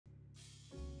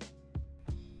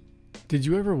Did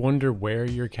you ever wonder where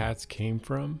your cats came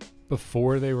from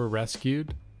before they were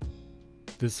rescued?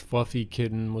 This fluffy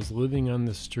kitten was living on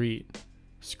the street,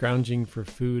 scrounging for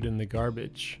food in the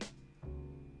garbage.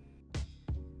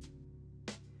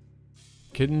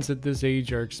 Kittens at this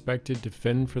age are expected to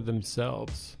fend for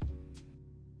themselves,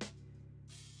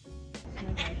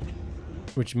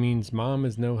 which means mom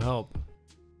is no help,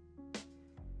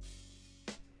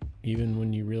 even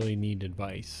when you really need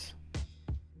advice.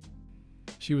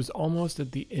 She was almost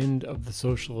at the end of the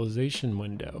socialization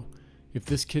window. If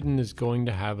this kitten is going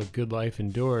to have a good life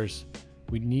indoors,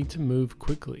 we need to move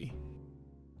quickly.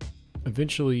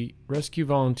 Eventually, rescue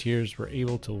volunteers were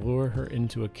able to lure her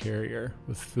into a carrier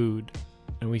with food,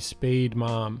 and we spayed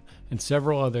Mom and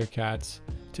several other cats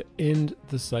to end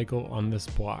the cycle on this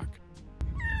block.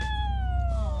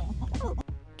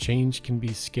 Change can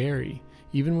be scary,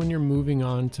 even when you're moving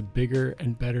on to bigger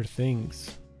and better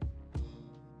things.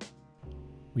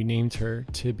 We named her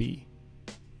Tibi.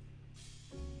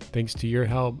 Thanks to your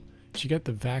help, she got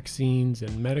the vaccines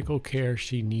and medical care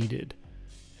she needed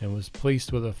and was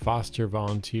placed with a foster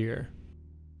volunteer.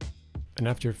 And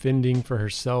after fending for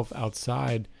herself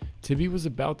outside, Tibi was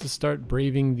about to start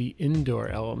braving the indoor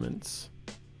elements.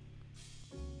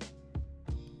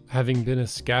 Having been a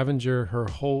scavenger her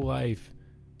whole life,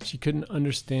 she couldn't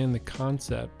understand the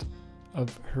concept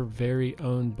of her very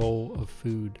own bowl of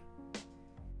food.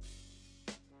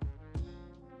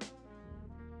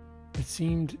 It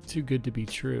seemed too good to be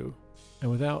true,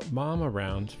 and without Mom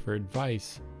around for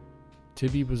advice,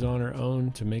 Tibi was on her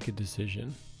own to make a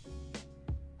decision.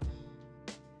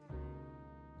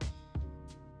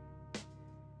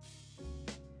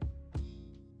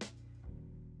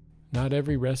 Not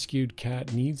every rescued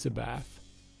cat needs a bath,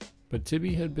 but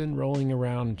Tibi had been rolling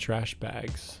around in trash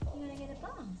bags. You wanna get a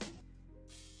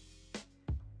bath?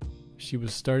 She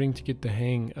was starting to get the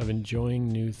hang of enjoying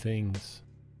new things.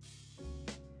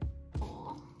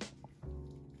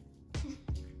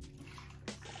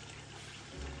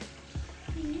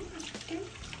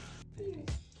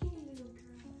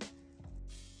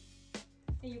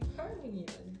 Are you purring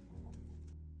even?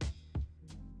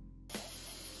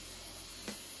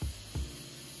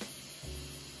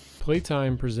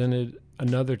 Playtime presented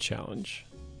another challenge.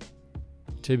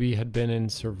 Tibi had been in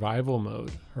survival mode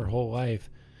her whole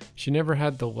life. She never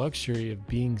had the luxury of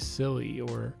being silly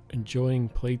or enjoying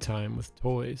playtime with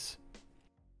toys.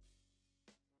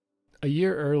 A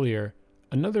year earlier,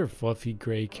 another fluffy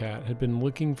gray cat had been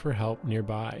looking for help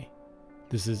nearby.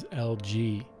 This is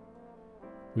LG.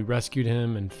 We rescued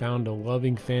him and found a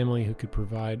loving family who could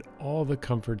provide all the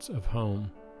comforts of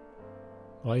home.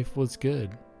 Life was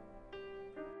good.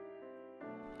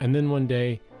 And then one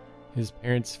day, his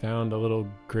parents found a little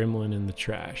gremlin in the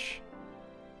trash.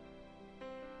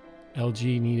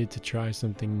 LG needed to try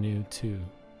something new too.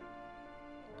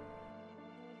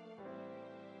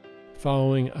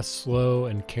 Following a slow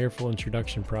and careful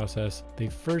introduction process, they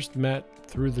first met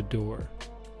through the door.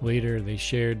 Later, they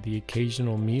shared the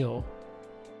occasional meal.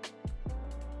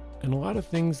 And a lot of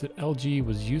things that LG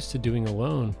was used to doing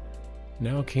alone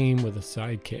now came with a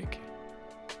sidekick.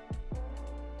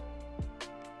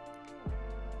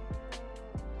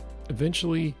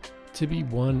 Eventually, Tibi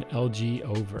won LG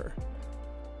over.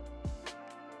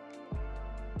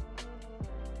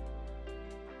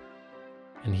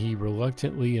 And he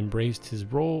reluctantly embraced his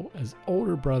role as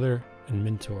older brother and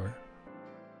mentor.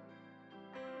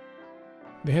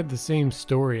 They had the same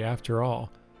story after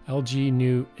all. LG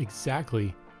knew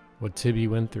exactly what Tibi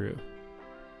went through.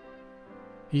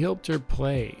 He helped her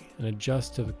play and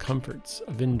adjust to the comforts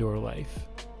of indoor life.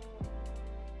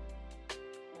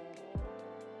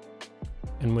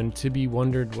 And when Tibi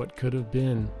wondered what could have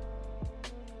been,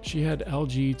 she had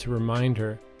LG to remind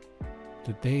her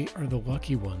that they are the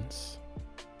lucky ones.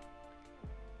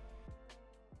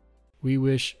 We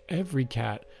wish every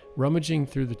cat rummaging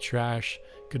through the trash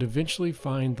could eventually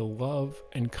find the love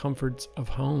and comforts of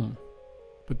home.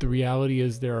 But the reality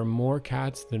is there are more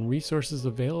cats than resources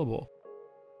available.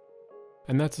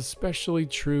 And that's especially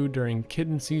true during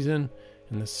kitten season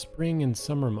and the spring and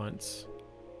summer months.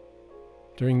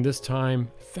 During this time,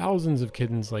 thousands of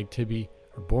kittens like Tibi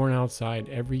are born outside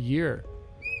every year.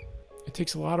 It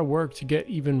takes a lot of work to get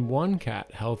even one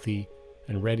cat healthy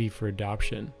and ready for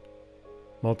adoption.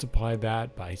 Multiply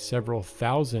that by several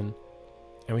thousand,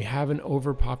 and we have an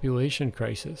overpopulation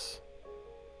crisis.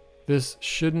 This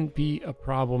shouldn't be a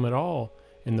problem at all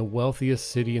in the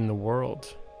wealthiest city in the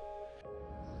world.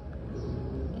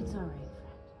 It's all right,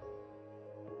 friend.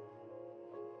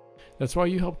 That's why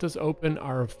you helped us open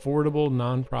our affordable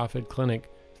nonprofit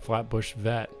clinic, Flatbush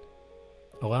Vet,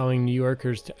 allowing New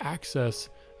Yorkers to access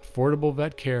affordable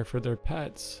vet care for their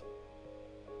pets.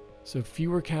 so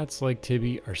fewer cats like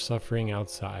Tibi are suffering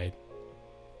outside.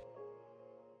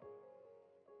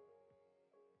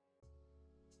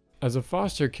 As a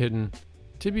foster kitten,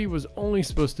 Tibi was only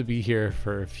supposed to be here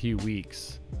for a few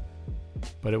weeks,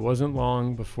 but it wasn't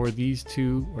long before these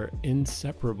two were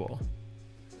inseparable.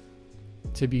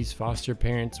 Tibi's foster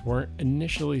parents weren't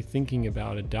initially thinking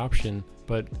about adoption,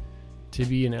 but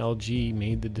Tibi and LG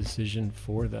made the decision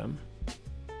for them.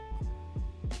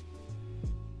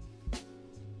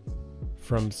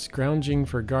 From scrounging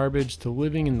for garbage to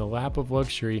living in the lap of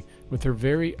luxury with her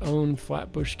very own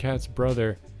Flatbush Cats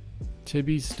brother,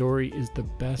 Tibi's story is the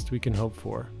best we can hope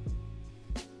for.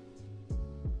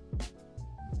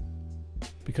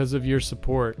 Because of your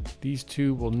support, these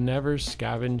two will never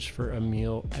scavenge for a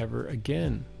meal ever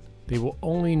again. They will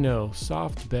only know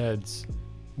soft beds,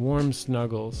 warm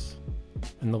snuggles,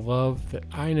 and the love that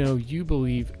I know you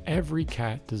believe every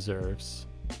cat deserves.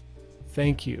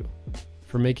 Thank you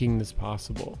for making this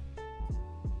possible.